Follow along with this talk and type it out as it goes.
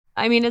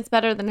I mean, it's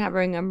better than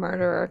having a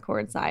murderer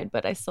courtside,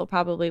 but I still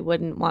probably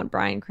wouldn't want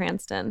Bryan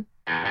Cranston.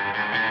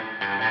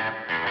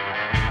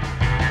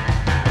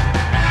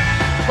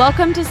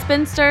 Welcome to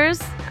Spinsters.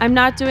 I'm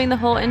not doing the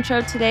whole intro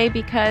today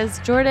because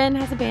Jordan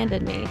has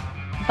abandoned me.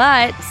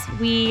 But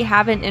we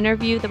have an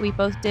interview that we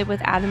both did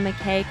with Adam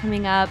McKay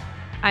coming up.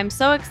 I'm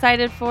so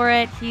excited for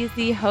it. He's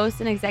the host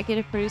and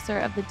executive producer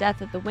of the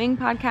Death at the Wing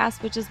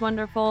podcast, which is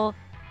wonderful.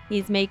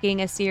 He's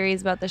making a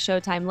series about the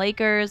Showtime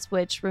Lakers,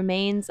 which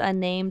remains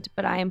unnamed,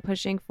 but I am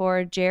pushing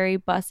for Jerry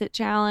Bussett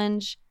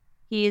Challenge.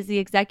 He is the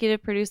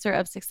executive producer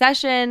of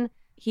Succession.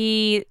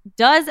 He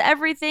does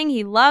everything.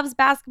 He loves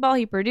basketball.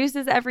 He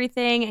produces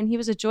everything, and he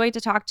was a joy to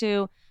talk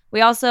to.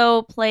 We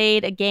also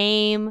played a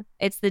game.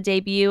 It's the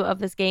debut of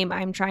this game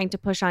I'm trying to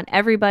push on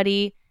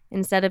everybody.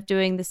 Instead of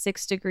doing the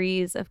 6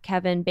 degrees of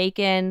Kevin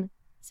Bacon,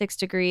 6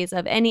 degrees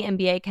of any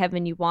NBA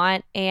Kevin you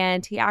want.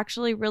 And he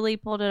actually really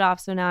pulled it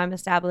off. So now I'm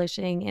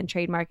establishing and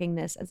trademarking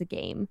this as a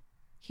game.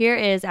 Here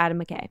is Adam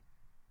McKay.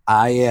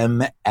 I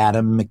am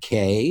Adam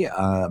McKay.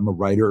 I'm a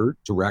writer,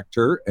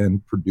 director,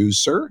 and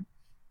producer,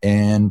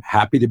 and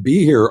happy to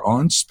be here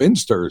on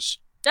Spinsters.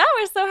 Oh,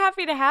 we're so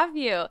happy to have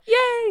you.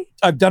 Yay!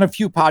 I've done a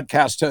few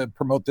podcasts to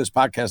promote this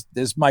podcast.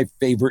 This is my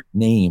favorite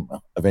name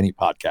of any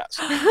podcast.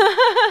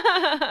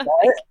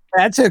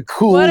 That's a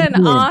cool What an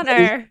name.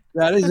 honor.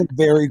 That is a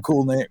very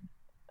cool name.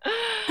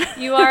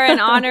 You are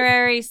an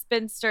honorary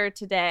spinster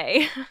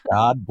today.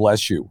 God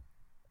bless you.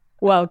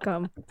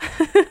 Welcome.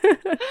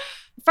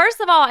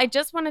 First of all, I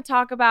just want to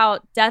talk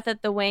about Death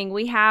at the Wing.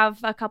 We have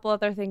a couple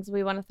other things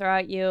we want to throw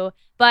at you,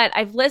 but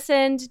I've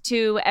listened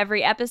to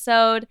every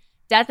episode.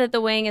 Death at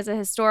the Wing is a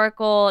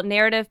historical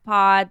narrative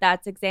pod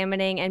that's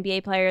examining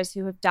NBA players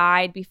who have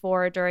died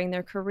before or during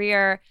their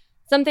career.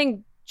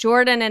 Something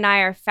Jordan and I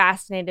are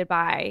fascinated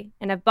by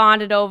and have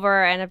bonded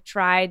over and have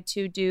tried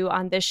to do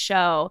on this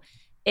show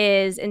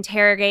is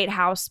interrogate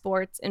how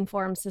sports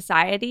inform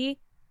society.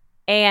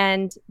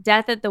 And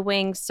Death at the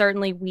Wing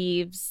certainly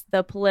weaves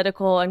the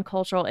political and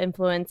cultural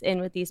influence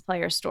in with these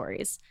player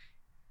stories.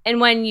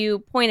 And when you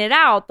pointed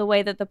out the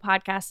way that the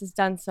podcast is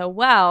done so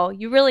well,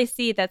 you really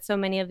see that so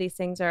many of these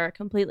things are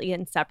completely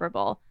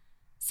inseparable.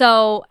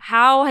 So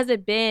how has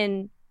it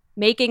been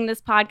making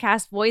this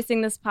podcast,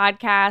 voicing this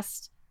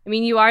podcast? I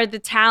mean, you are the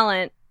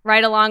talent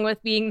right along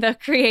with being the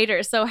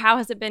creator. So how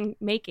has it been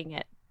making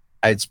it?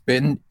 It's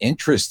been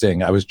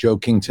interesting. I was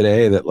joking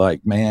today that,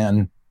 like,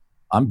 man,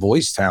 I'm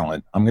voice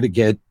talent. I'm going to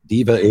get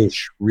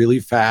diva-ish really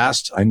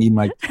fast. I need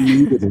my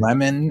tea with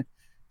lemon.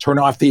 Turn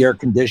off the air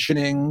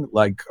conditioning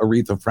like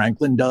Aretha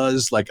Franklin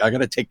does. Like, I got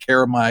to take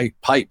care of my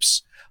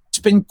pipes. It's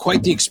been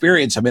quite the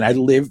experience. I mean, I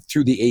lived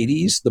through the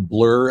 80s, the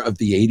blur of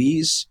the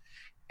 80s,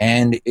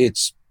 and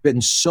it's been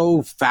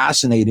so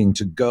fascinating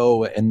to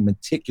go and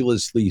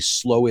meticulously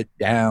slow it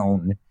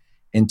down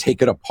and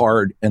take it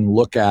apart and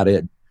look at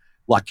it.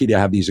 Lucky to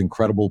have these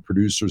incredible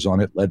producers on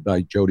it, led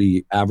by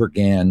Jody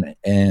Avirgan,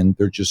 and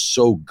they're just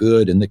so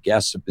good, and the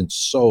guests have been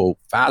so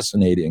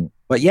fascinating.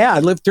 But yeah, I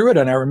lived through it,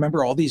 and I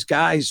remember all these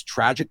guys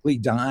tragically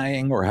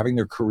dying or having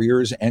their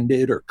careers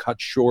ended or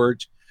cut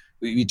short.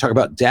 You talk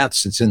about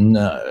deaths, it's in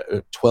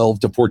 12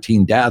 to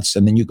 14 deaths,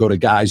 and then you go to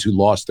guys who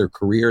lost their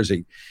careers.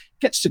 It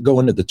gets to go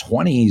into the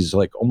 20s,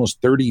 like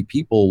almost 30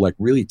 people, like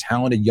really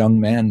talented young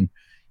men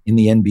in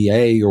the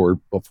NBA or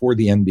before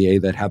the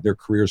NBA that have their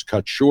careers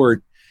cut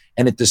short.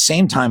 And at the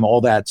same time,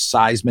 all that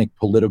seismic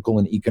political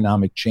and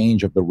economic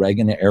change of the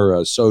Reagan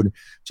era. So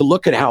to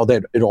look at how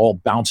that it all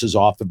bounces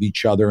off of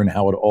each other and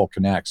how it all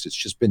connects, it's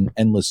just been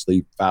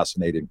endlessly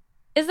fascinating.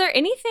 Is there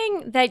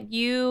anything that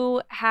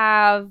you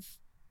have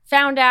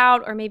found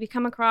out or maybe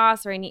come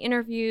across or any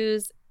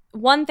interviews?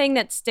 One thing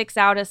that sticks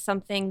out as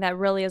something that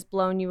really has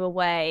blown you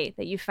away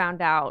that you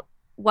found out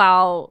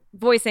while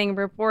voicing,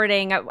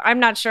 reporting? I'm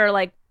not sure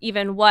like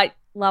even what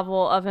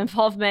level of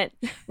involvement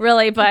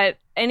really, but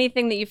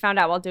anything that you found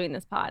out while doing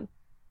this pod?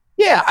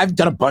 Yeah, I've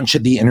done a bunch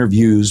of the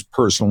interviews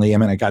personally. I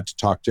mean, I got to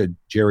talk to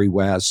Jerry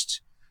West.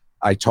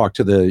 I talked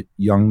to the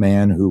young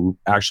man who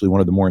actually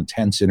one of the more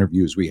intense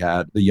interviews we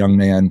had, the young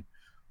man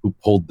who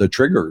pulled the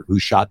trigger, who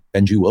shot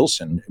Benji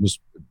Wilson. It was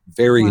a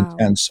very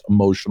intense,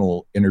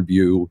 emotional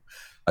interview.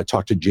 I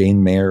talked to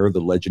Jane Mayer,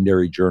 the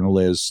legendary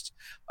journalist.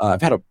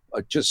 I've had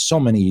just so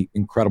many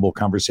incredible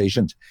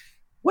conversations.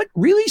 What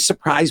really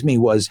surprised me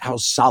was how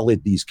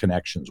solid these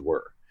connections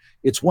were.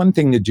 It's one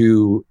thing to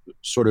do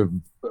sort of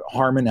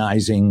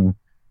harmonizing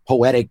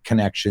poetic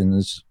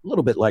connections, a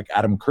little bit like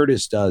Adam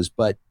Curtis does,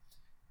 but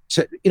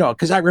to,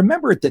 because I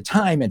remember at the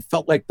time, it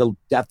felt like the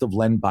death of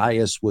Len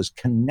Bias was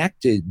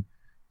connected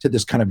to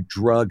this kind of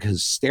drug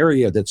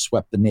hysteria that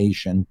swept the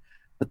nation.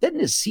 But then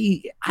to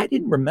see, I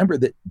didn't remember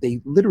that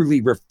they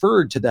literally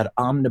referred to that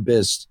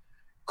omnibus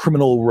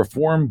criminal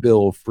reform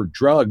bill for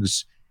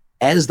drugs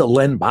as the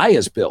Len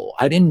Bias bill.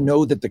 I didn't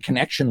know that the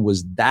connection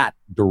was that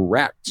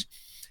direct.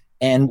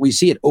 And we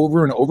see it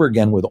over and over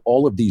again with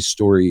all of these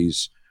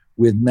stories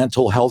with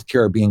mental health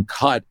care being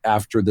cut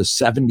after the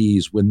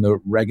 70s when the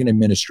Reagan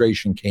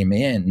administration came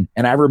in.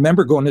 And I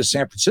remember going to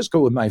San Francisco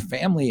with my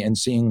family and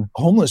seeing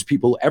homeless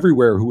people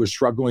everywhere who were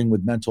struggling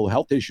with mental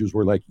health issues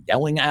were like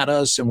yelling at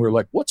us. And we're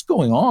like, what's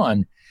going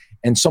on?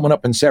 And someone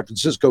up in San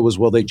Francisco was,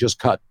 well, they just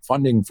cut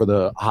funding for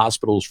the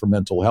hospitals for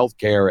mental health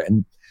care.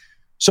 And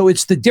so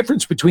it's the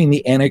difference between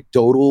the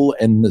anecdotal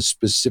and the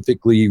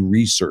specifically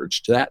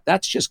researched.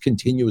 That's just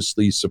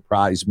continuously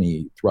surprised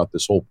me throughout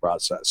this whole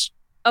process.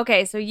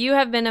 Okay, so you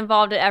have been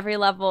involved at every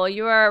level.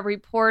 You are a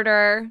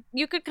reporter.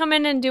 You could come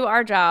in and do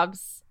our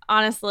jobs,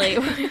 honestly.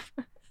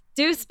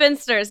 Do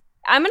Spinsters.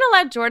 I'm going to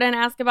let Jordan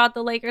ask about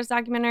the Lakers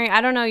documentary.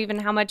 I don't know even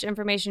how much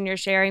information you're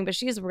sharing, but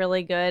she's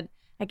really good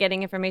at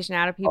getting information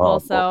out of people.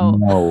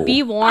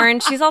 Be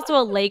warned. She's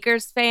also a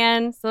Lakers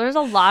fan. So there's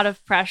a lot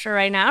of pressure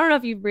right now. I don't know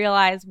if you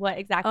realize what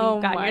exactly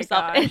you've gotten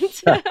yourself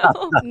into.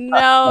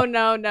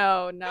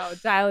 No.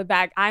 Dial it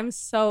back. I'm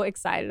so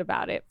excited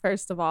about it,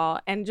 first of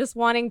all, and just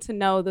wanting to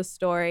know the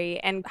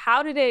story. And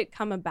how did it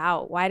come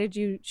about? Why did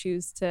you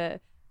choose to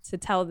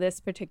tell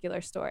this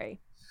particular story?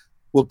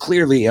 Well,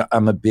 clearly,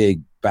 I'm a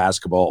big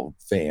basketball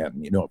fan.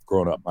 You know, I've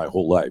grown up my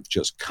whole life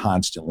just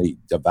constantly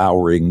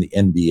devouring the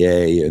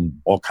NBA and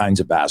all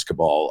kinds of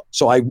basketball.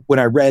 So when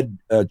I read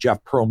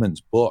Jeff Pearlman's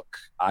book,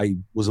 I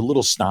was a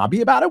little snobby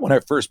about it when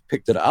I first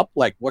picked it up.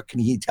 Like, what can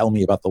he tell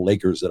me about the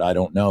Lakers that I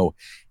don't know?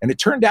 And it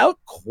turned out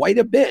quite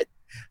a bit.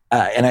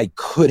 And I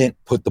couldn't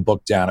put the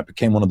book down. It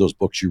became one of those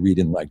books you read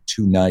in like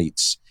 2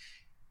 nights.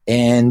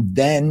 And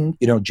then,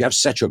 you know,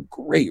 Jeff's such a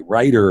great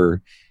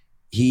writer.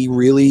 He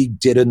really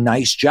did a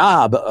nice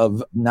job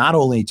of not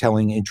only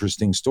telling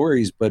interesting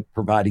stories, but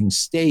providing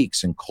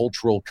stakes and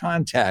cultural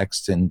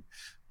context and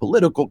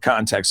political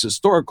context,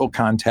 historical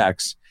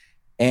context.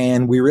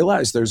 And we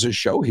realized there's a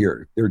show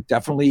here. There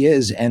definitely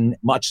is. And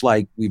much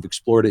like we've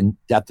explored in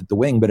Death at the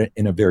Wing, but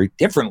in a very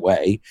different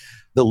way,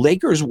 the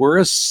Lakers were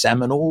a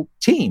seminal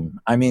team.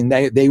 I mean,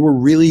 they were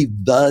really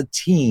the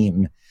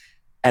team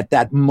at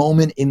that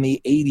moment in the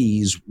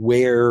 80s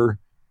where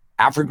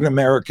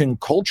African-American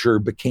culture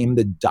became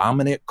the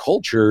dominant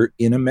culture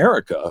in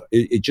America.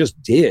 It just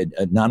did,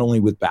 not only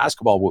with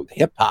basketball, but with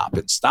hip hop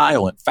and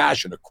style and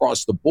fashion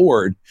across the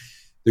board.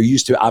 There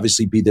used to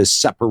obviously be this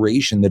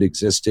separation that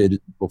existed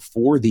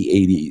before the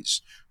 80s,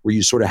 where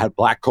you sort of had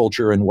black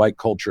culture and white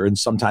culture, and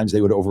sometimes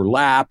they would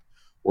overlap,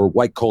 or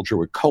white culture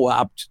would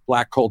co-opt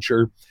black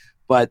culture.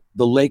 But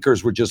the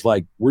Lakers were just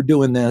like, we're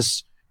doing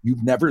this.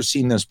 You've never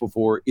seen this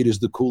before. It is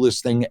the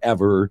coolest thing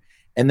ever.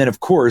 And then, of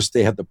course,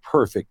 they had the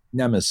perfect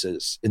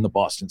nemesis in the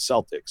Boston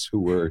Celtics,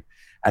 who were,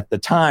 at the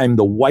time,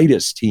 the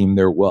whitest team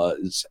there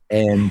was,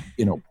 and,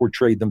 you know,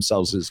 portrayed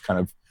themselves as kind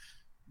of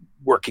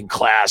working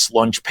class,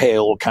 lunch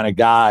pail kind of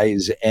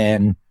guys.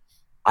 And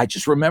I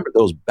just remember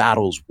those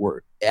battles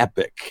were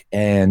epic.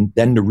 And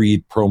then to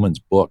read Pearlman's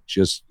book,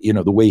 just, you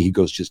know, the way he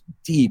goes just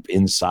deep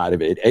inside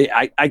of it.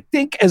 I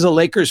think as a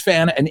Lakers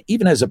fan, and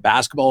even as a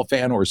basketball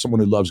fan or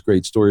someone who loves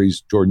great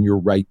stories, Jordan, you're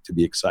right to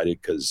be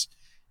excited because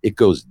it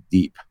goes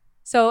deep.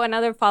 So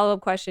another follow-up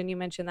question, you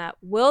mentioned that.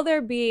 Will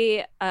there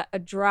be a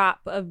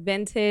drop of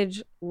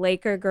vintage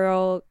Laker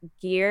girl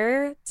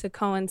gear to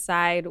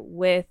coincide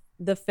with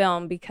the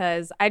film?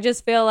 Because I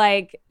just feel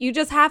like you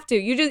just have to.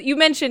 You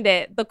mentioned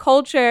it. The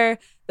culture,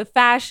 the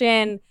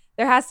fashion,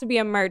 there has to be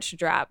a merch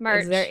drop.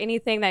 Is there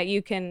anything that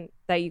you can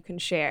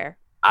share?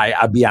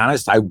 I'll be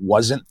honest, I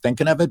wasn't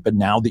thinking of it, but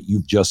now that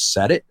you've just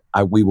said it,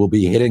 we will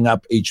be hitting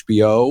up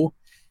HBO.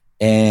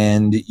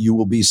 And you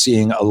will be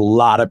seeing a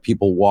lot of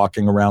people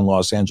walking around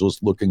Los Angeles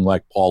looking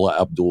like Paula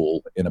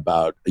Abdul in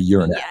about a year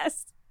and a half.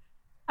 Yes.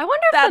 I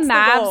wonder if the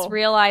Mavs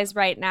realize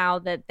right now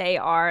that they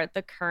are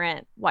the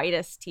current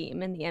whitest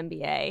team in the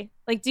NBA.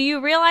 Like, do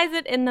you realize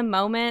it in the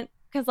moment?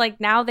 Because,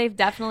 like, now they've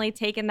definitely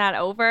taken that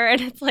over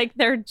and it's like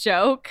their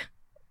joke.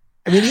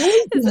 I mean, the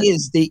only thing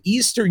is the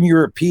Eastern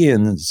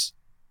Europeans,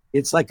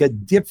 it's like a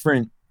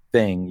different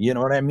thing. You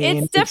know what I mean?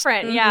 It's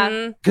different,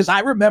 yeah. Because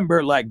I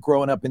remember, like,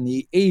 growing up in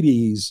the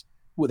 80s,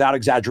 without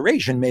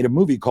exaggeration, made a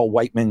movie called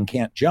White Men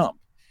Can't Jump.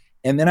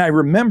 And then I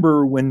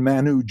remember when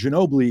Manu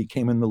Ginobili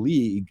came in the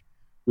league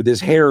with his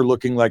hair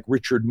looking like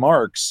Richard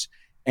Marx,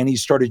 and he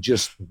started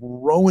just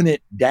throwing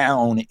it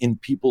down in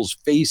people's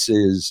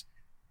faces.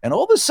 And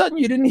all of a sudden,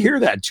 you didn't hear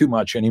that too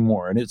much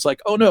anymore. And it's like,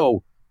 oh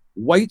no,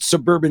 white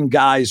suburban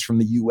guys from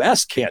the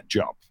US can't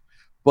jump.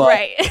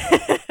 But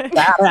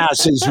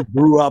badasses who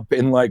grew up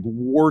in like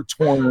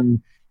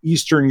war-torn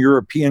Eastern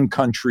European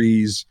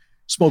countries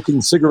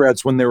smoking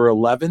cigarettes when they were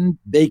 11,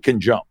 they can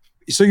jump.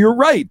 So you're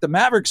right. The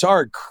Mavericks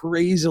are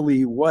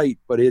crazily white,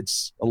 but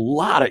it's a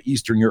lot of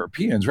Eastern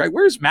Europeans, right?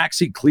 Where's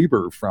Maxi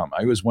Kleber from?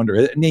 I always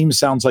wonder. That name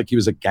sounds like he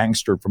was a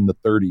gangster from the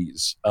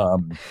 30s.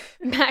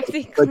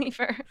 Maxi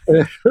Kleber.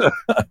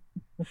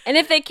 And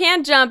if they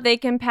can't jump, they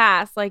can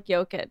pass like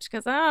Jokic,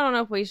 because I don't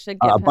know if we should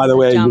give him by the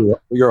way, jump.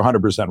 You're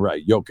 100%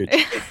 right. Jokic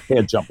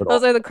can't jump at all.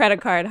 Those are the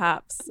credit card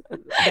hops.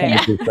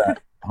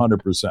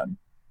 100%.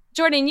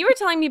 Jordan, you were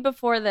telling me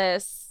before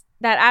this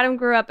that Adam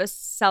grew up a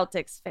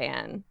Celtics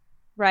fan.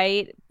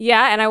 right?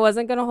 Yeah, and I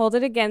wasn't going to hold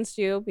it against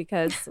you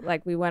because,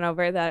 like, we went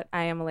over that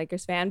I am a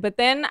Lakers fan. But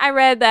then I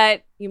read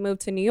that you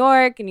moved to New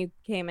York and you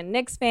became a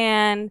Knicks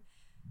fan.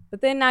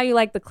 But then now you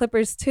like the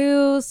Clippers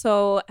too.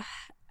 So,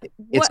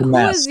 It's a who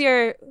mess. is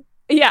your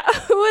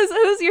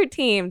who's your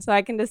team so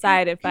I can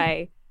decide if I'm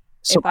I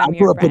your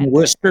grew up in friend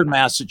Worcester, or not.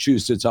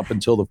 Massachusetts up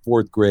until the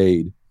 4th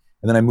grade.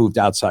 And then I moved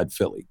outside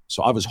Philly.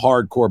 So I was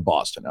hardcore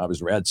Boston. I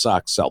was Red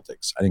Sox,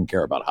 Celtics. I didn't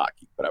care about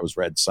hockey, but I was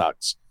Red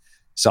Sox,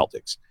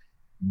 Celtics.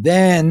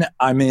 Then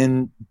I'm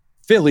in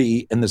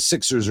Philly, and the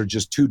Sixers are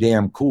just too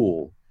damn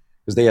cool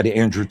because they had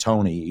Andrew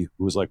Toney,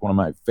 who was like one of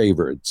my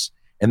favorites.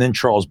 And then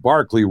Charles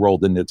Barkley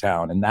rolled into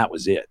town, and that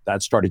was it.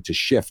 That started to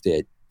shift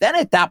it. Then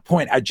at that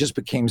point, I just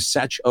became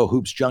such a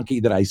hoops junkie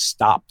that I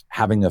stopped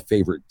having a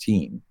favorite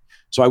team.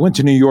 So I went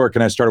to New York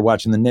and I started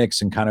watching the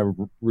Knicks and kind of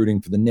rooting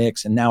for the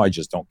Knicks. And now I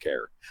just don't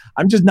care.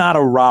 I'm just not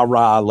a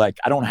rah-rah. Like,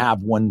 I don't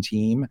have one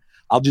team.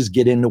 I'll just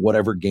get into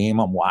whatever game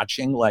I'm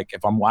watching. Like,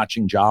 if I'm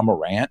watching Ja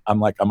Morant,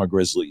 I'm a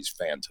Grizzlies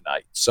fan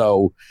tonight.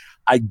 So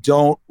I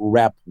don't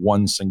rep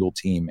one single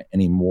team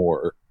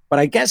anymore. But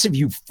I guess if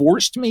you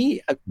forced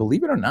me,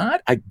 believe it or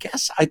not, I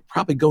guess I'd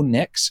probably go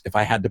Knicks if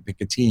I had to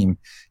pick a team.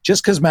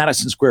 Just because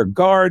Madison Square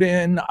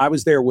Garden, I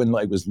was there when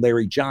it was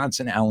Larry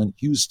Johnson, Allen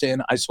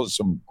Houston. I saw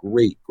some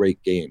great,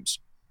 great games.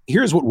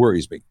 Here's what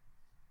worries me.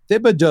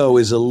 Thibodeau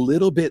is a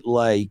little bit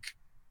like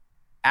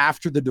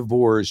after the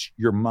divorce,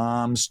 your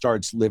mom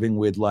starts living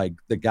with like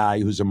the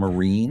guy who's a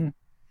Marine.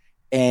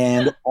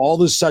 And all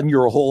of a sudden,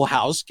 your whole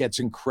house gets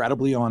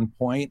incredibly on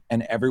point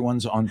and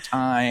everyone's on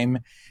time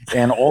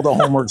and all the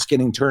homework's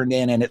getting turned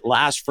in. And it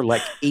lasts for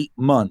like 8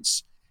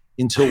 months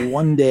until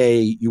one day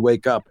you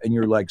wake up and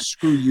you're like,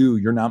 screw you,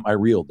 you're not my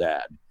real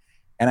dad.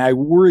 And I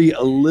worry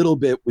a little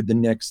bit with the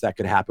Knicks that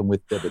could happen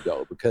with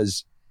Thibodeau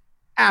because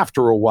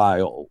after a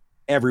while,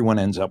 everyone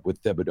ends up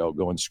with Thibodeau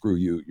going, screw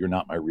you, you're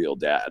not my real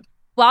dad.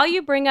 While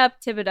you bring up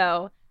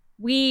Thibodeau,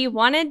 we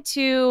wanted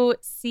to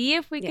see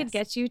if we could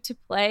get you to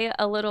play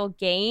a little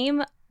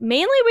game.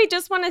 Mainly, we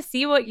just want to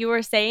see what you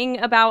were saying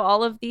about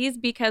all of these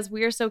because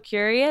we are so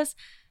curious.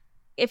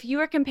 If you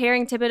were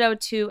comparing Thibodeau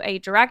to a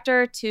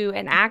director, to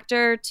an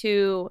actor,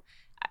 to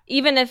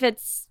even if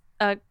it's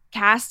a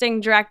casting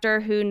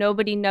director who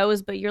nobody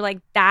knows, but you're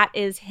like, that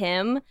is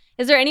him.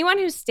 Is there anyone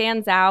who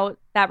stands out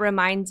that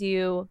reminds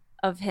you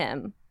of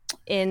him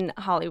in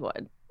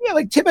Hollywood? Yeah,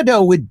 like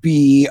Thibodeau would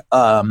be,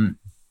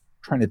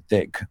 trying to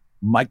think,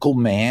 Michael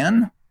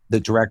Mann,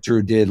 the director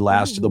who did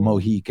Last of the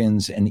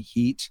Mohicans and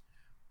Heat.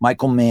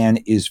 Michael Mann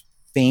is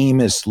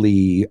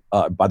famously,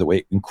 by the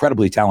way,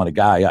 incredibly talented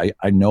guy.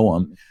 I know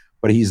him,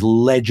 but he's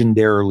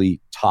legendarily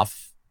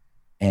tough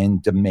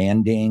and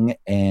demanding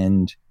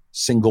and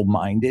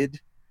single-minded.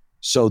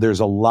 So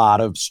there's a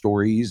lot of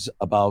stories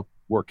about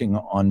working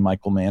on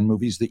Michael Mann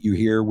movies that you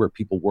hear where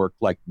people work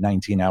like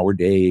 19-hour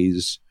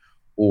days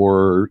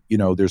or,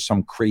 there's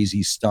some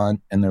crazy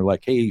stunt and they're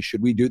like, hey,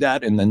 should we do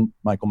that? And then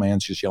Michael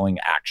Mann's just yelling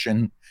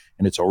action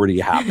and it's already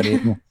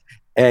happening.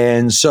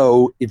 And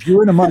so if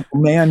you're in a Michael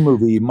Mann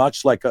movie,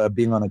 much like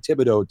being on a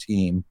Thibodeau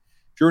team,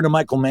 if you're in a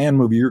Michael Mann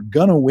movie, you're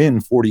going to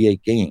win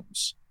 48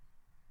 games,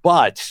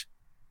 but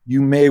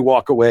you may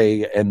walk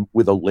away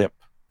with a limp.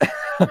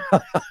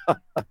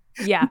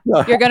 Yeah,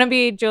 you're going to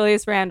be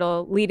Julius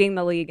Randle leading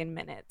the league in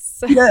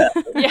minutes. Yeah,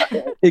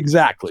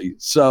 exactly.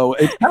 So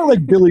it's kind of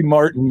like Billy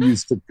Martin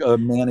used to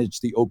manage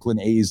the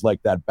Oakland A's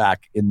like that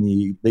back in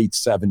the late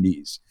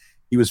 70s.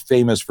 He was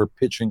famous for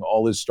pitching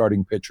all his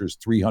starting pitchers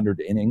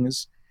 300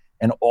 innings.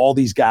 And all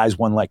these guys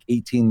won like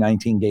 18,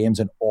 19 games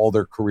and all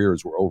their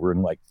careers were over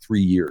in like 3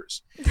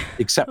 years,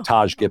 except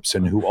Taj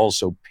Gibson, who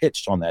also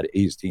pitched on that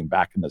A's team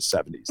back in the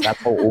 70s. That's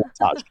how old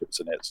Taj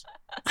Gibson is.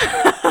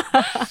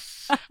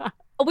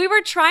 We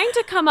were trying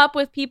to come up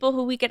with people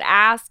who we could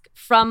ask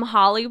from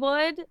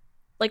Hollywood,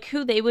 like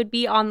who they would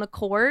be on the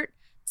court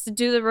to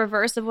do the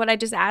reverse of what I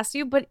just asked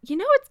you. But,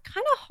 it's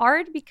kind of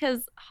hard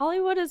because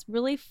Hollywood is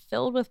really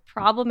filled with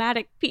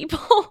problematic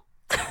people.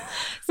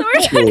 So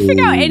we're trying to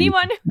figure out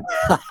anyone.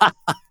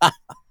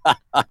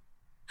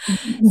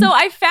 So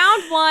I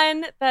found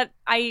one that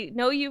I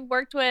know you've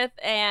worked with,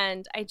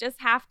 and I just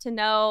have to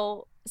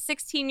know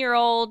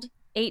 16-year-old,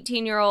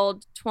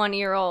 18-year-old,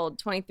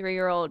 20-year-old,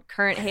 23-year-old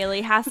current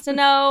Haley has to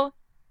know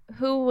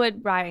who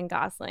would Ryan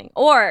Gosling,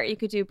 or you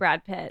could do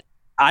Brad Pitt.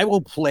 I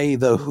will play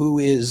the who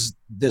is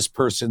this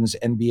person's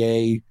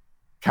NBA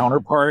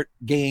counterpart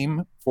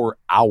game for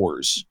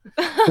hours.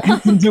 We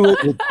can do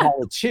it with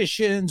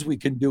politicians. We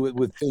can do it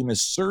with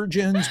famous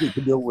surgeons. We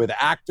can do it with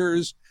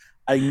actors.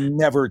 I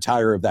never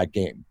tire of that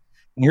game.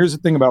 And here's the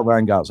thing about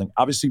Ryan Gosling.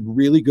 Obviously,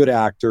 really good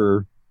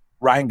actor.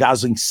 Ryan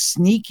Gosling,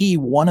 sneaky,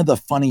 one of the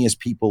funniest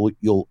people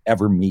you'll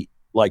ever meet.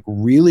 Like,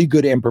 really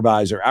good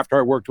improviser. After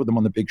I worked with him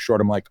on The Big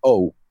Short, I'm like,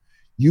 oh,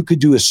 you could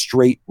do a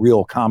straight,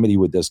 real comedy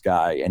with this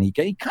guy. And he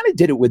kind of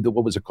did it with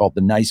what was it called?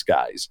 The Nice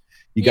Guys.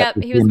 He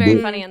was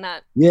very funny in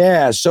that.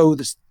 Yeah. So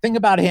the thing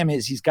about him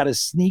is he's got a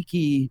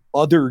sneaky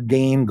other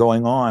game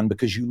going on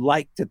because you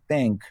like to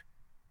think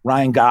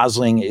Ryan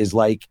Gosling is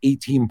like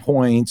 18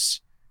 points,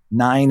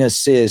 9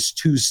 assists,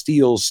 2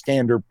 steals,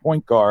 standard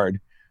point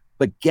guard.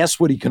 But guess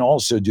what he can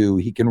also do?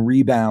 He can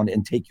rebound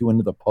and take you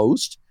into the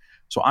post.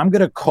 So I'm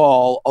going to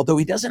call, although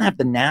he doesn't have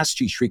the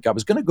nasty streak, I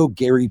was going to go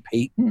Gary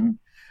Payton,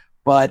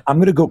 but I'm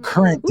going to go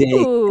current day.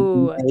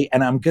 Ooh.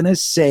 And I'm going to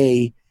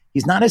say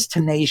he's not as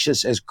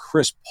tenacious as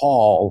Chris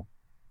Paul,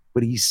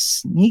 but he's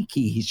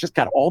sneaky. He's just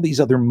got all these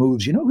other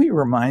moves. You know who he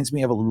reminds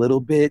me of a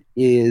little bit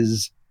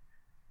is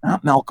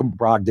not Malcolm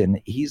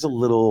Brogdon. He's a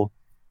little,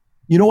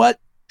 you know what?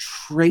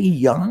 Trae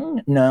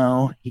Young?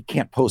 No, he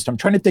can't post. I'm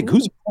trying to think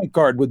who's a point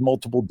guard with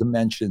multiple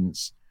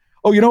dimensions.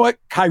 Oh, you know what?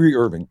 Kyrie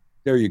Irving.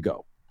 There you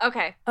go.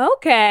 Okay.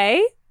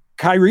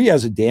 Kyrie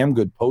has a damn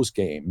good post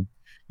game.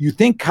 You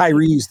think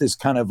Kyrie's this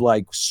kind of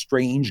like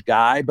strange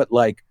guy, but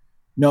like,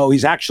 no,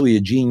 he's actually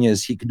a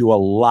genius. He can do a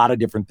lot of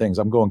different things.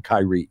 I'm going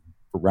Kyrie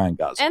for Ryan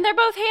Gosling. And they're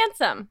both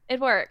handsome. It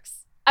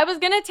works. I was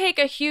going to take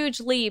a huge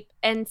leap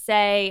and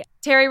say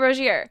Terry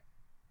Rozier,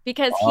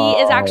 because he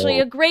is actually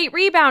a great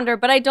rebounder,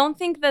 but I don't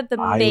think that the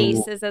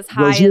base is as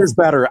high. Rozier's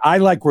better. I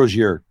like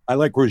Rozier.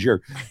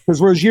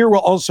 Because Rozier will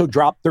also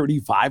drop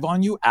 35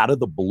 on you out of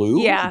the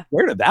blue. Yeah.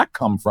 Where did that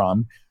come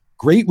from?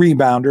 Great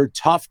rebounder,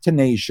 tough,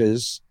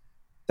 tenacious.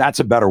 That's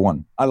a better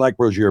one. I like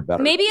Rozier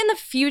better. Maybe in the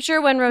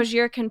future when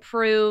Rozier can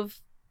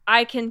prove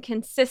I can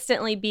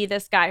consistently be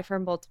this guy for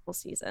multiple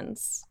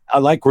seasons. I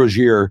like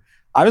Rozier.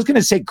 I was going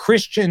to say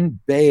Christian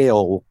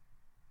Bale.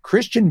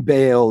 Christian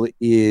Bale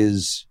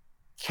is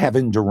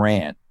Kevin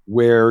Durant,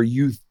 where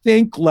you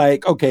think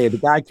like, okay, the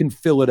guy can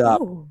fill it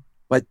up. Ooh.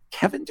 But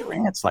Kevin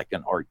Durant's like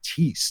an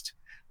artiste.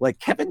 Like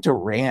Kevin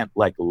Durant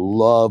like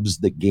loves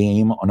the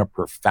game on a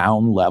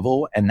profound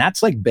level. And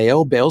that's like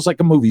Bale. Bale's like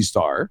a movie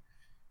star,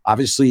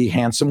 obviously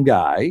handsome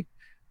guy,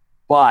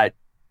 but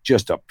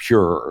just a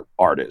pure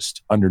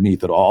artist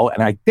underneath it all.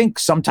 And I think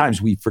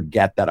sometimes we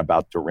forget that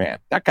about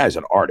Durant. That guy's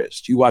an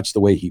artist. You watch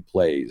the way he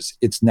plays,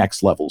 it's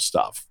next level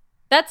stuff.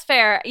 That's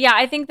fair. Yeah,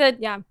 I think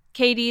that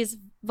KD's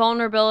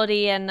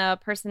vulnerability and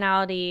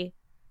personality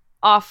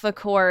off the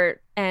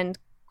court and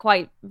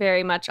quite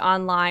very much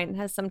online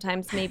has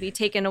sometimes maybe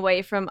taken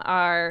away from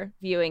our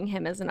viewing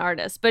him as an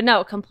artist. But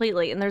no,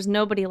 completely. And there's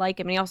nobody like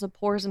him. And he also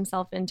pours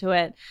himself into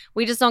it.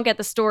 We just don't get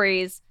the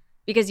stories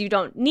because you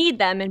don't need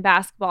them in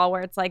basketball,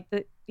 where it's like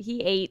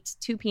he ate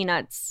 2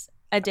 peanuts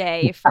a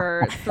day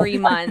for 3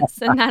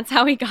 months, and that's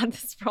how he got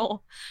this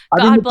role.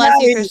 God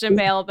bless you, Christian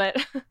Bale, but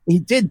he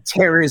did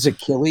tear his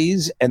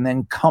Achilles and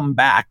then come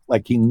back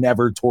like he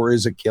never tore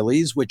his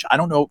Achilles, which I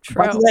don't know.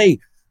 True. By the way,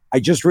 I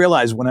just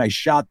realized when I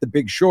shot The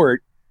Big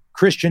Short,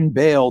 Christian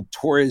Bale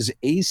tore his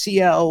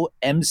ACL,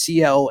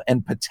 MCL,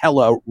 and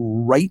patella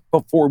right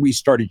before we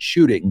started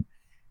shooting.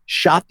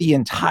 Shot the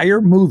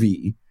entire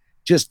movie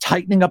just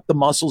tightening up the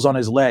muscles on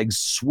his legs,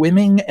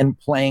 swimming and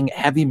playing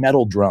heavy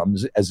metal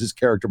drums as his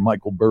character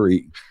Michael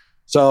Burry.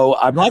 So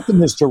I'm liking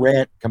this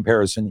Durant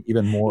comparison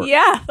even more.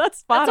 Yeah, that's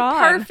spot on.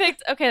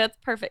 Perfect. Okay, that's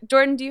perfect.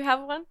 Jordan, do you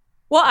have one?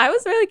 Well, I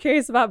was really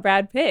curious about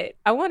Brad Pitt.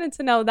 I wanted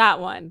to know that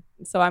one.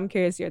 So I'm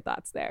curious your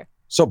thoughts there.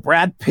 So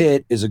Brad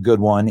Pitt is a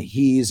good one.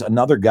 He's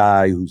another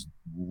guy who's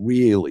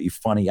really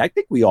funny. I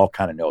think we all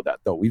kind of know that,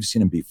 though. We've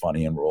seen him be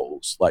funny in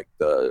roles like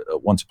the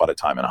Once Upon a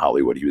Time in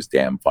Hollywood. He was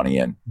damn funny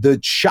in. The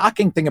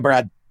shocking thing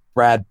about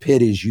Brad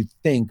Pitt is you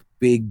think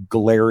big,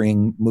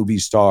 glaring movie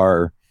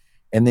star,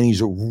 and then he's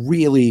a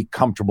really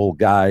comfortable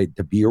guy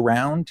to be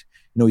around.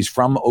 You know, he's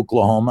from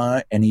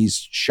Oklahoma, and he's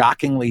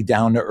shockingly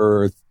down to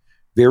earth,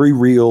 very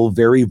real,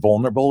 very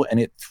vulnerable,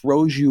 and it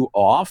throws you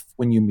off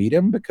when you meet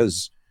him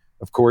because,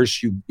 of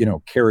course, you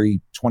carry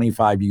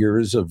 25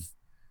 years of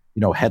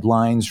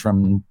headlines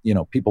from,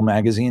 People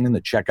magazine in the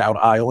checkout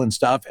aisle and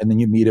stuff. And then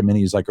you meet him and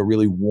he's like a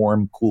really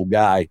warm, cool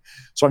guy.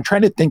 So I'm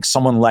trying to think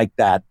someone like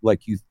that,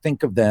 like you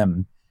think of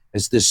them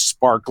as this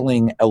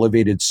sparkling,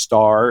 elevated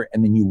star,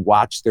 and then you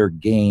watch their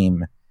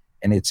game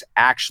and it's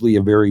actually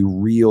a very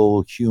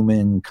real,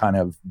 human, kind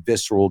of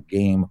visceral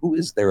game. Who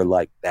is there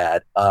like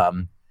that?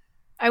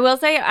 I will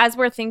say, as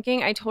we're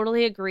thinking, I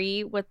totally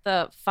agree with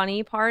the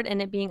funny part and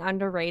it being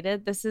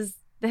underrated. This is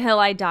the hill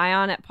I die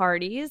on at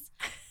parties.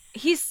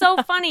 He's so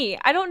funny.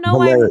 I don't know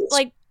why,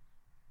 like,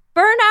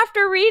 Burn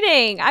After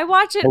Reading. I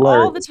watch it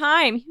all the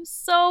time. He was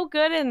so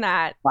good in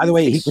that. By the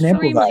way, he can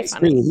improvise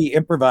funny. too. He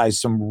improvised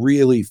some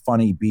really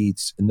funny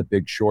beats in The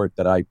Big Short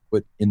that I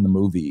put in the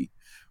movie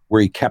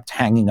where he kept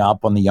hanging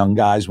up on the young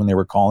guys when they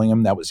were calling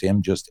him. That was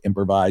him just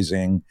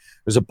improvising.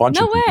 There's a bunch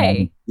of No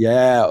way.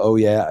 Yeah. Oh,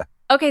 yeah.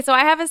 Okay, so I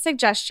have a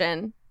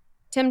suggestion.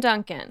 Tim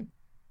Duncan.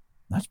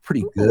 That's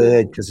pretty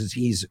good because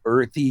he's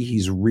earthy,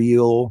 he's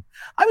real.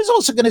 I was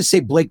also going to say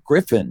Blake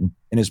Griffin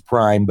in his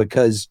prime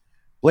because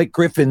Blake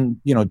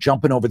Griffin,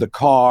 jumping over the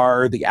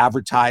car, the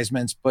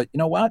advertisements. But you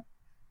know what?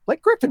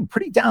 Blake Griffin,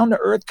 pretty down to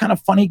earth, kind of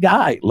funny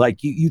guy. Like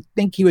you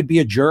think he would be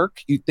a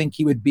jerk. You think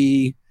he would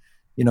be,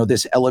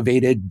 this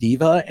elevated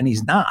diva, and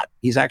he's not.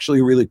 He's actually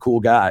a really cool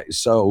guy.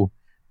 So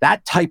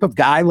that type of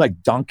guy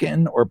like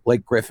Duncan or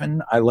Blake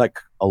Griffin, I like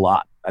a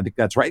lot. I think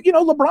that's right.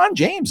 LeBron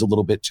James a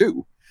little bit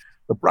too.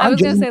 I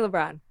was going to say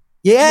LeBron.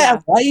 Yeah,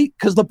 right?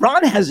 Because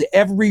LeBron has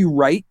every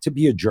right to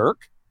be a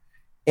jerk,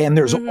 and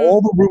there's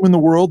all the room in the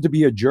world to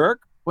be a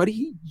jerk, but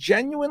he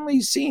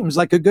genuinely seems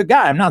like a good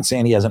guy. I'm not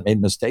saying he hasn't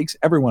made mistakes.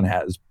 Everyone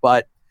has.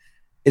 But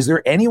is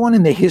there anyone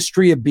in the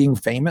history of being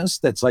famous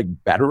that's like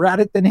better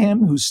at it than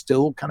him, who's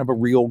still kind of a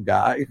real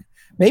guy?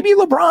 Maybe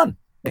LeBron.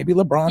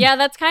 Yeah,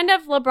 that's kind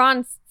of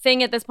LeBron's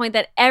thing at this point,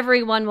 that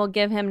everyone will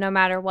give him no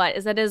matter what,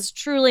 is that it is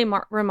truly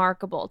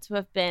remarkable to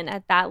have been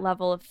at that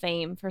level of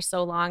fame for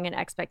so long and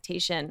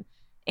expectation,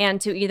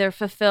 and to either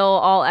fulfill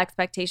all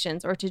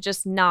expectations or to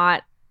just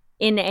not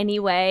in any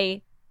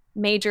way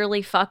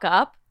majorly fuck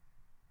up.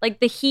 Like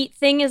the Heat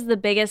thing is the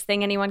biggest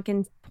thing anyone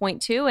can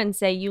point to and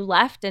say you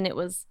left and it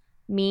was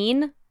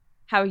mean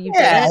how you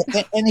did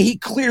it. And he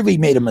clearly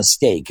made a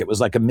mistake. It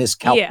was like a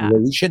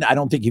miscalculation. I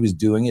don't think he was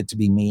doing it to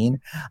be mean.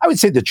 I would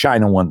say the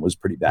China one was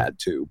pretty bad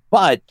too.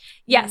 But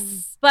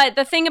yes, but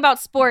the thing about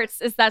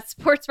sports is that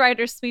sports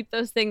writers sweep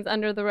those things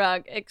under the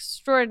rug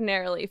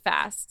extraordinarily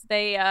fast.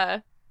 They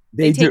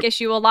take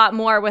issue a lot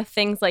more with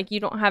things like you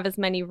don't have as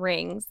many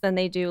rings than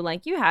they do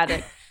like you had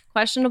a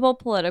questionable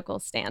political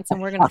stance,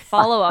 and we're going to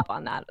follow up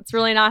on that. It's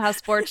really not how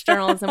sports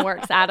journalism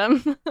works,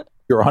 Adam.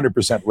 You're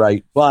 100%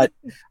 right. But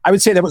I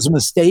would say that was a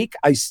mistake.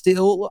 I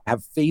still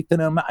have faith in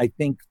him. I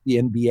think the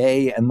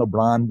NBA and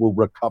LeBron will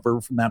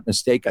recover from that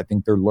mistake. I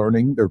think they're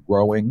learning, they're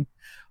growing.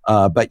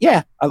 But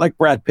yeah, I like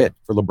Brad Pitt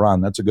for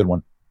LeBron. That's a good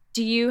one.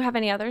 Do you have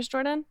any others,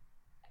 Jordan?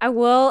 I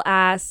will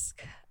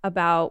ask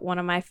about one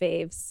of my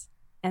faves,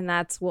 and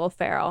that's Will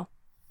Ferrell.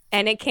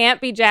 And it can't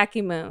be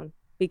Jackie Moon,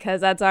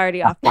 because that's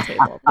already off the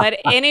table. But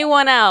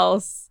anyone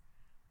else,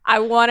 I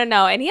want to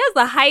know. And he has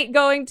the height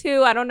going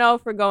too. I don't know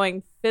if we're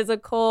going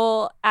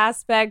physical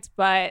aspect,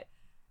 but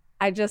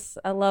I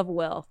love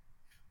Will.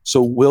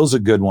 So Will's a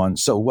good one.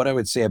 So what I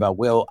would say about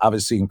Will,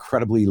 obviously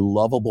incredibly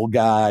lovable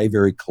guy,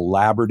 very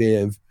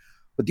collaborative.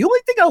 But the only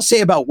thing I'll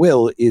say about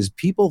Will is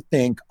people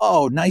think,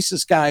 oh,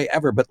 nicest guy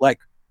ever. But like,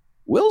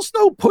 Will's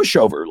no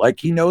pushover.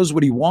 Like, he knows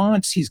what he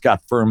wants. He's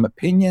got firm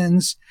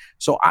opinions.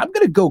 So I'm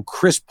going to go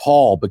Chris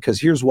Paul,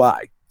 because here's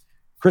why.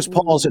 Chris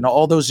Paul's in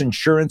all those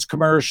insurance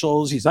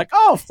commercials. He's like,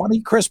 oh, funny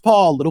Chris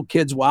Paul. Little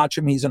kids watch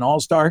him. He's an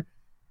all-star.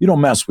 You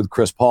don't mess with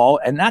Chris Paul.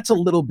 And that's a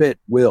little bit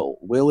Will.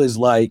 Will is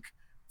like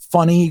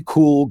funny,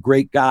 cool,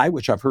 great guy,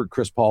 which I've heard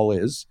Chris Paul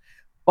is.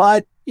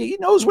 But he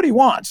knows what he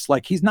wants.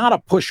 Like, he's not a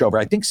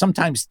pushover. I think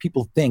sometimes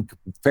people think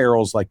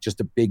Ferrell's like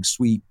just a big,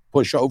 sweet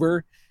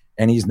pushover,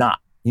 and he's not.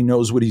 He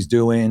knows what he's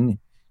doing.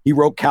 He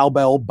wrote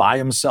Cowbell by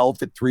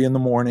himself at 3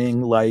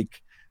 a.m.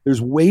 Like,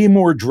 there's way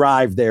more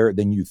drive there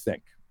than you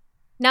think.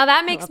 Now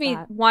that makes me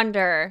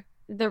wonder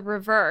the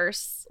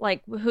reverse,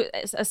 like who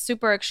is a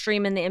super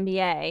extreme in the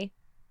NBA.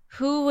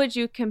 Who would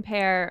you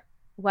compare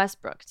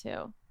Westbrook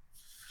to?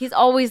 He's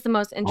always the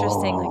most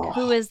interesting. Like,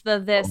 who is the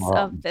this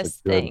of this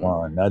thing?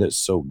 One. That is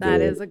so good.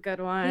 That is a good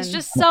one. He's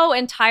just so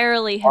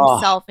entirely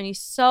himself, and he's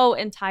so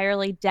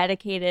entirely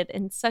dedicated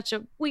in such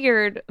a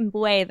weird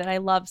way that I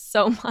love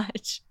so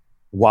much.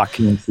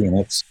 Joaquin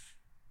Phoenix.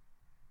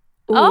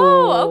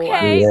 Oh,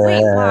 okay. Yeah,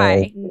 wait,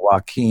 why?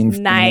 Joaquin Phoenix.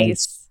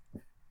 Nice.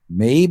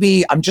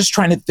 Maybe I'm just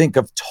trying to think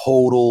of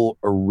total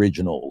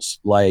originals,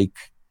 like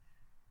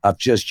of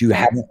just you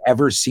haven't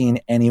ever seen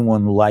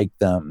anyone like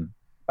them.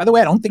 By the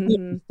way, I don't think we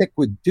have to stick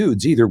with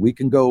dudes either. We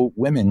can go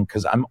women,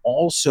 because I'm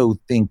also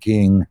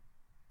thinking,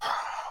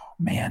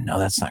 man, no,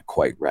 that's not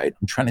quite right.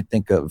 I'm trying to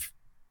think of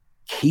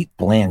Cate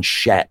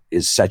Blanchett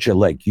is such a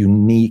like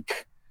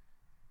unique,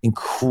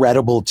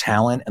 incredible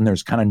talent, and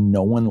there's kind of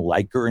no one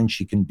like her, and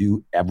she can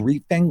do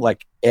everything,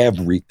 like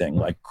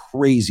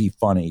crazy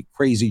funny,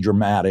 crazy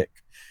dramatic.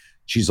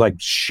 She's like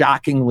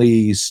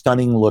shockingly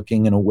stunning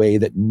looking in a way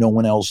that no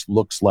one else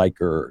looks like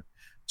her.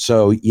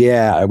 So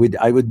yeah, I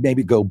would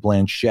maybe go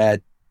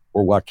Blanchett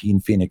or Joaquin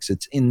Phoenix.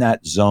 It's in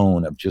that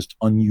zone of just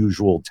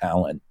unusual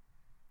talent.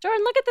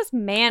 Jordan, look at this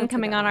man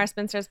coming on our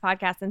Spinsters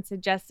podcast and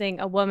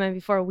suggesting a woman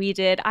before we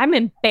did. I'm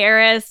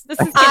embarrassed. This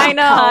is I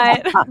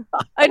know.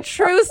 A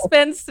true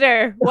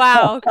spinster.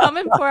 Wow.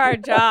 Coming for our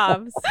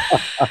jobs.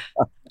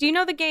 Do you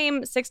know the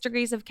game 6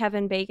 Degrees of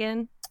Kevin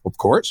Bacon? Of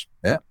course.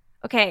 Yeah.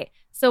 Okay.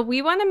 So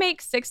we want to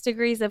make 6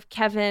 Degrees of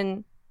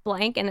Kevin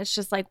blank, and it's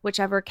just like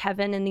whichever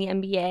Kevin in the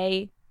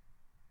NBA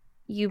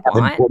you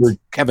want.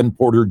 Kevin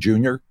Porter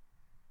Jr.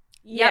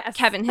 Yep. Yes.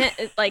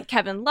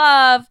 Kevin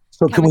Love.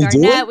 So Kevin can we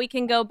Garnett, do it? We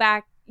can go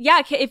back.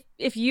 Yeah,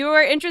 if you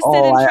are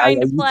interested in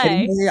trying to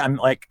play.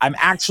 I'm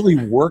actually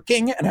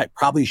working, and I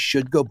probably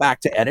should go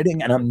back to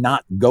editing, and I'm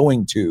not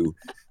going to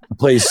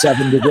play 6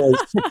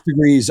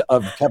 degrees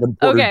of Kevin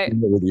Porter Jr.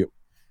 with you.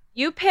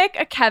 You pick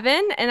a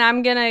Kevin, and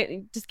I'm going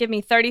to just give me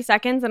 30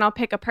 seconds, and I'll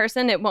pick a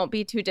person. It won't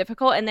be too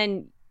difficult. And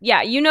then,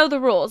 yeah, you know the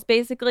rules.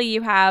 Basically,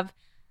 you have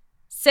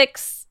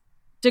 6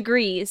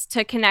 degrees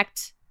to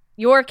connect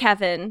your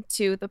Kevin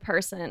to the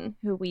person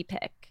who we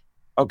pick.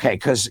 Okay,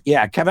 because,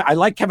 yeah, Kevin, I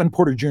like Kevin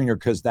Porter Jr.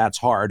 because that's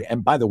hard.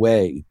 And by the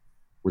way,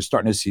 we're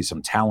starting to see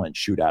some talent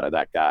shoot out of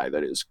that guy.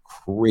 That is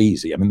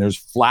crazy. I mean, there's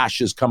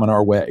flashes coming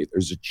our way.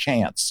 There's a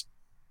chance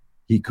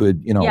he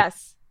could,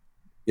 Yes.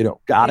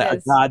 God,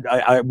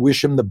 I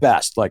wish him the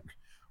best. Like,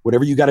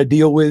 whatever you got to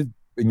deal with,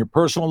 in your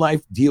personal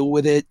life, deal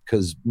with it,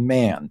 because,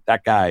 man,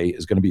 that guy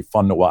is going to be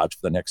fun to watch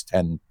for the next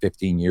 10,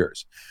 15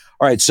 years.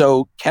 All right,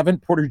 so Kevin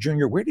Porter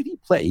Jr., where did he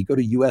play? He go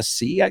to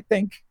USC, I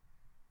think?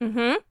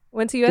 Mm-hmm.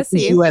 Went to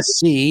USC.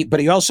 USC, but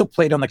he also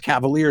played on the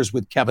Cavaliers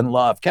with Kevin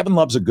Love. Kevin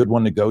Love's a good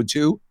one to go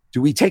to.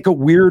 Do we take a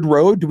weird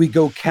road? Do we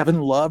go Kevin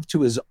Love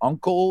to his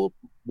uncle?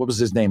 What was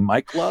his name?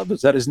 Mike Love?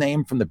 Is that his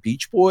name from the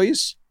Beach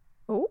Boys?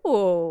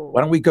 Ooh. Why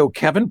don't we go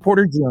Kevin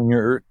Porter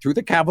Jr. through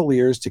the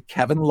Cavaliers to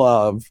Kevin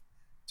Love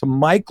to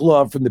Mike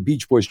Love from the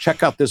Beach Boys?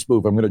 Check out this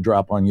move I'm going to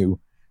drop on you.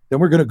 Then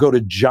we're going to go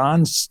to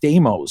John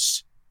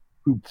Stamos,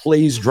 who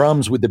plays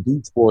drums with the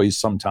Beach Boys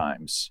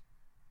sometimes.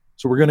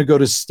 So we're going to go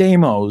to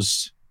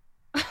Stamos.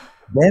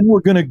 Then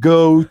we're going to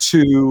go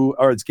to,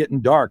 or it's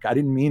getting dark. I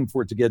didn't mean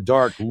for it to get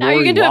dark. Now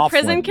you're going to do a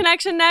prison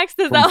connection next?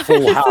 Is that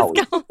Full where House.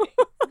 this is going?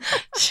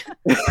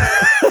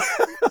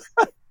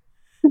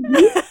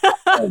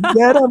 And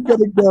then I'm going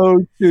to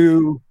go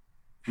to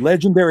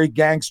legendary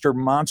gangster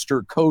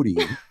Monster Cody,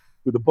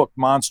 who the book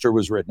Monster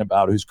was written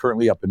about, who's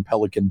currently up in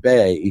Pelican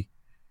Bay.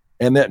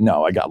 And then,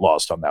 no, I got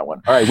lost on that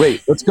one. All right,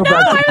 wait, let's go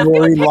back to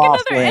Lori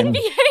Loughlin.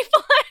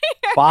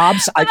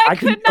 Bob's,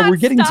 we're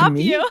getting to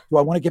me. You. Do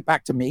I want to get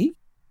back to me?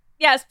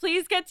 Yes,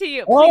 please get to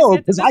you.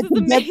 Because I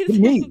can get to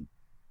me.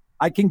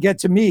 I can get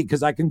to me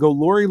because I can go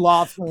Lori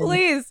Loughlin.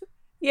 Please.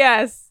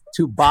 Yes.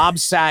 To Bob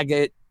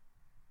Saget,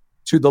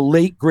 to the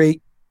late,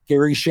 great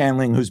Gary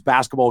Shandling, whose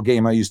basketball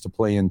game I used to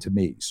play in, to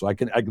me. So I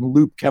can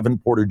loop Kevin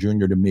Porter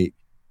Jr. to me.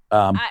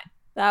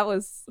 That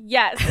was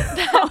yes,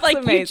 like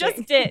amazing. You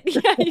just did.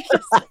 Yeah,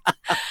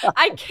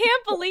 I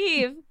can't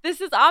believe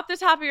this is off the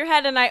top of your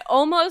head, and I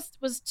almost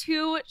was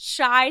too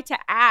shy to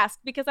ask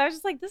because I was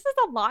just like, this is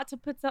a lot to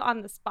put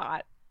on the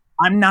spot.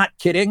 I'm not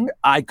kidding.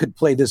 I could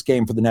play this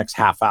game for the next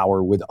half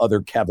hour with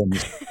other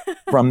Kevins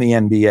from the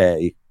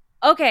NBA.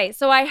 Okay,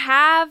 so I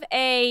have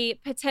a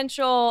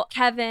potential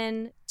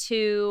Kevin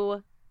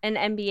to an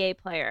NBA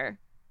player.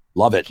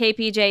 Love it.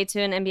 KPJ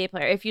to an NBA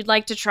player, if you'd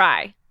like to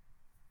try.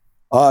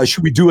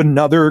 Should we do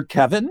another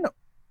Kevin?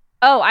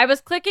 Oh, I was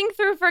clicking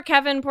through for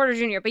Kevin Porter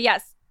Jr., but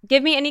yes,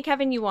 give me any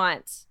Kevin you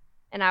want,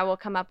 and I will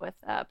come up with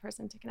a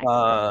person to connect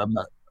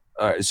with.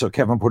 All right, so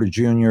Kevin Porter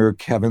Jr.,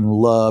 Kevin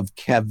Love,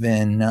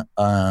 Kevin.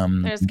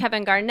 There's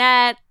Kevin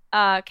Garnett,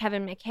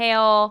 Kevin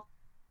McHale.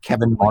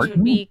 Kevin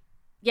Martin?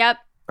 Yep.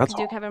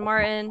 Do Kevin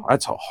Martin.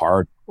 That's a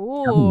hard.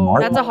 Ooh,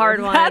 that's a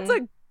hard one. That's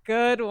a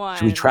good one.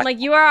 Should we try? Like,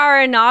 you are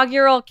our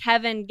inaugural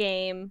Kevin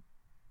game,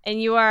 and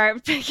you are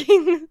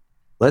picking.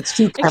 Let's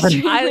do Kevin.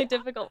 Extremely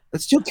difficult.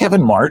 Let's do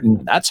Kevin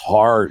Martin. That's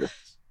hard.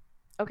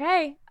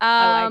 Okay.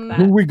 I like that.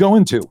 Who are we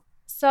going to?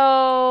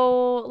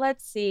 So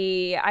let's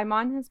see. I'm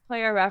on his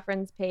player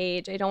reference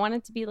page. I don't want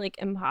it to be like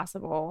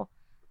impossible.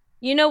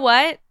 You know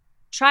what?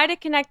 Try to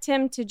connect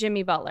him to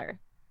Jimmy Butler.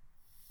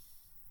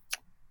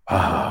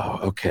 Oh,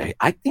 okay.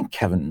 I think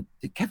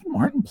did Kevin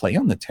Martin play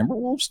on the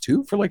Timberwolves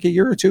too for like a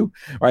year or two?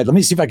 All right, let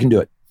me see if I can do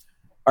it.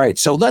 All right,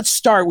 so let's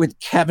start with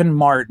Kevin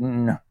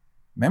Martin.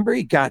 Remember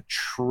he got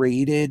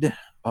traded.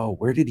 Oh,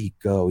 where did he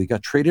go? He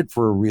got traded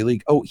for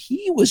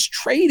he was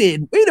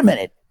traded. Wait a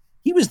minute.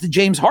 He was the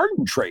James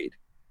Harden trade.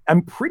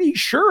 I'm pretty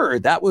sure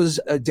that was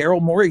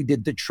Daryl Morey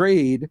did the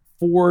trade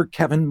for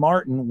Kevin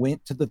Martin,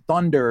 went to the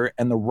Thunder,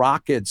 and the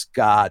Rockets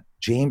got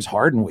James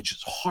Harden, which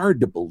is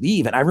hard to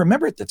believe. And I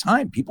remember at the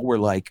time, people were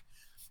like,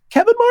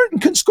 Kevin Martin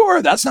can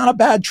score. That's not a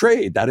bad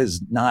trade. That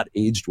has not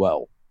aged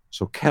well.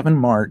 So Kevin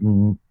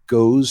Martin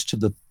goes to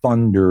the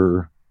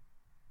Thunder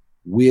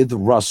with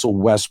Russell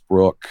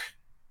Westbrook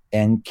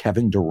and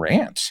Kevin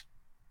Durant.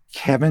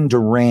 Kevin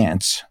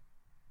Durant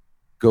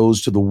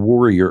goes to the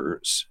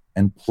Warriors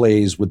and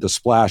plays with the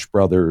Splash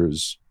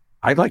Brothers.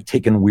 I like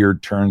taking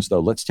weird turns, though.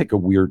 Let's take a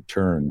weird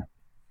turn.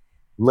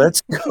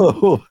 Let's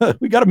go.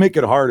 We got to make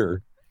it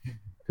harder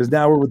because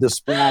now we're with the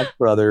Splash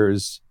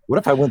Brothers. What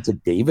if I went to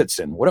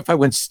Davidson? What if I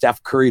went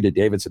Steph Curry to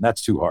Davidson?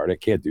 That's too hard. I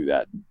can't do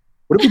that.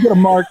 What if we go to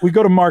Mark? We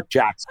go to Mark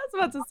Jackson. I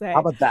was about to say.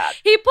 How about that?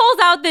 He pulls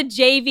out the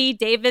JV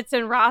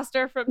Davidson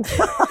roster from.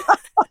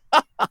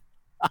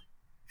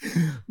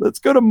 Let's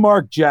go to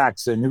Mark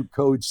Jackson, who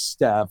coached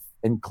Steph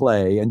and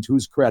Clay, and to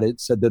his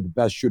credit, said they're the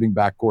best shooting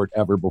backcourt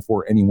ever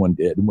before anyone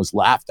did and was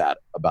laughed at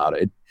about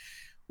it.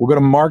 We'll go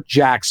to Mark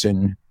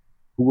Jackson,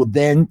 who will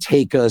then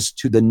take us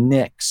to the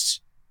Knicks,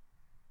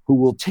 who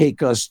will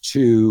take us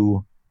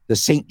to the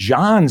St.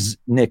 John's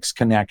Knicks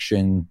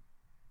connection.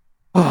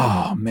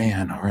 Oh,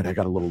 man. All right, I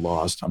got a little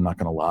lost. I'm not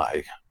going to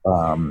lie.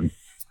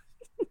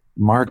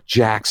 Mark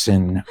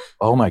Jackson.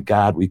 Oh, my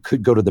God. We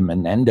could go to the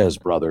Menendez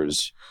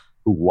brothers,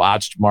 who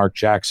watched Mark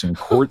Jackson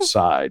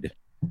courtside.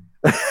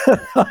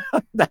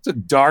 That's a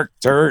dark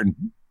turn.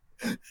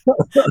 I'm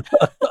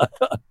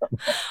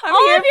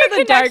all of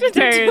your connections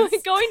are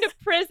going to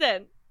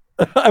prison.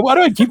 Why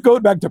do I keep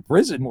going back to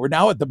prison? We're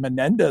now at the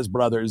Menendez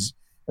brothers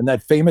and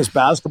that famous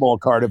basketball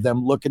card of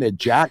them looking at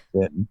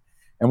Jackson.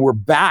 And we're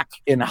back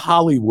in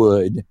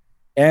Hollywood.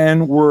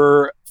 And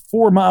we're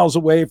 4 miles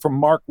away from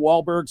Mark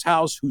Wahlberg's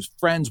house, who's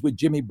friends with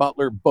Jimmy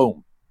Butler.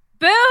 Boom.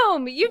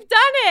 Boom. You've done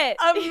it.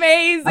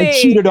 Amazing. I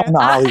cheated on the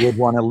Hollywood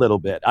one a little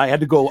bit. I had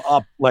to go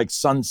up like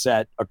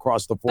Sunset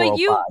across the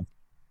 405.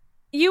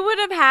 You would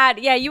have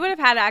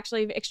had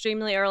actually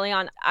extremely early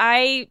on.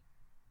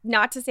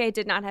 Not to say I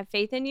did not have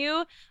faith in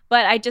you,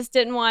 but I just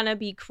didn't want to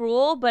be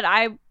cruel. But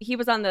he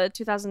was on the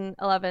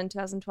 2011,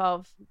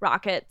 2012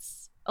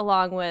 Rockets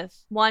along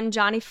with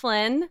Johnny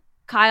Flynn,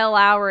 Kyle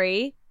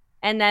Lowry,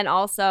 and then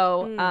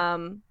also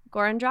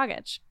Goran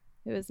Dragic,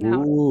 who is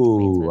now.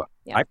 Ooh,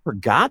 yeah. I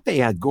forgot they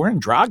had Goran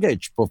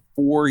Dragic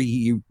before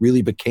he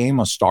really became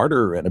a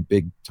starter and a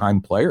big time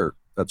player.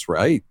 That's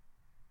right.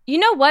 You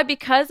know what?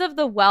 Because of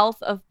the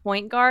wealth of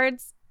point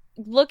guards,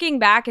 looking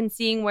back and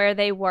seeing where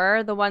they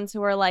were, the ones who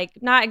were like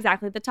not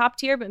exactly the top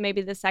tier, but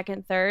maybe the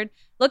second, third,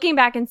 looking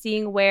back and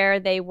seeing where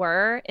they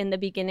were in the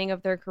beginning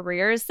of their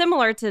careers,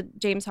 similar to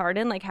James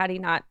Harden, like had he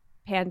not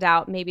panned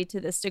out maybe to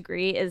this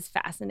degree, is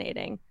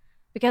fascinating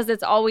because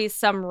it's always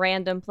some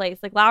random place.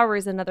 Like Lowry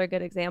is another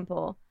good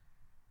example.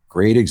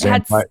 Great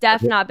example. Had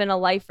Steph not been a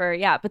lifer,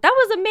 yeah, but that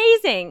was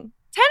amazing.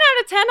 10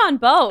 out of 10 on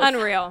both.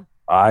 Unreal.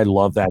 I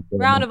love that game.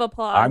 Round of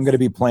applause. I'm going to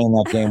be playing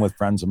that game with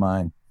friends of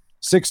mine.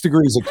 6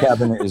 Degrees of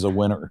Kevin is a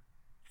winner.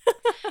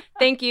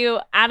 Thank you,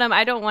 Adam.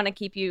 I don't want to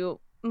keep you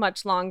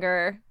much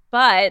longer,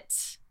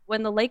 but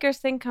when the Lakers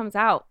thing comes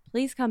out,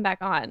 please come back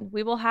on.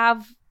 We will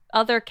have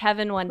other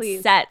Kevin ones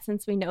set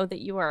since we know that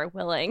you are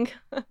willing.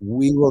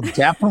 We will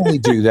definitely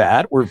do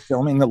that. We're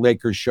filming the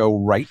Lakers show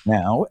right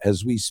now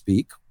as we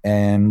speak.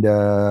 And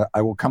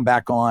I will come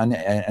back on,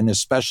 and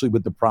especially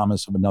with the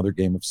promise of another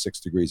game of 6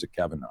 Degrees of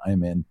Kevin. I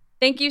am in.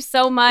 Thank you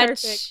so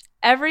much. Perfect.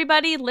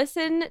 Everybody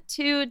listen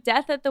to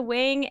Death at the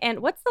Wing. And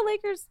what's the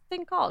Lakers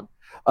thing called?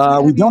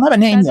 We don't have a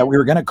name yet. We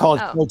were going to call it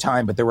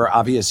Showtime, but there were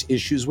obvious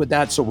issues with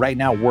that. So right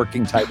now,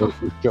 working title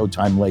is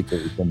Showtime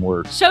Lakers, and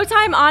we're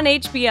Showtime on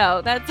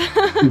HBO. That's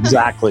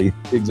exactly.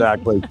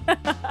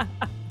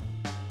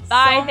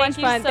 Bye. So much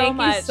fun.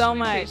 Thank you so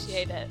much.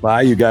 Appreciate it.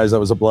 Bye, you guys. That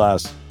was a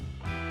blast.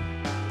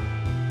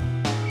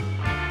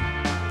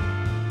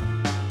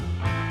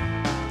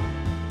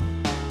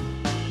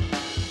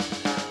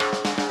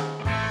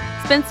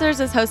 Spinsters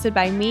is hosted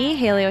by me,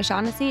 Haley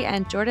O'Shaughnessy,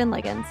 and Jordan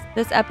Liggins.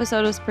 This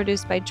episode was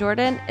produced by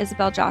Jordan,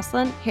 Isabel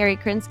Jocelyn, Harry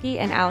Krinsky,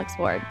 and Alex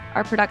Ward.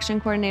 Our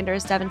production coordinator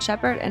is Devin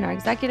Shepard, and our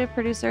executive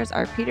producers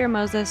are Peter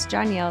Moses,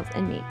 John Yells,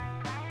 and me.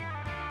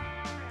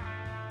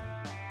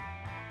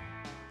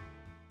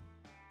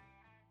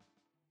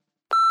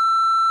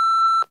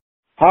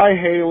 Hi,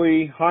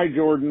 Haley. Hi,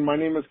 Jordan. My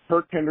name is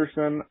Kirk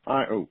Henderson.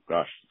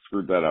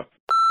 Screwed that up.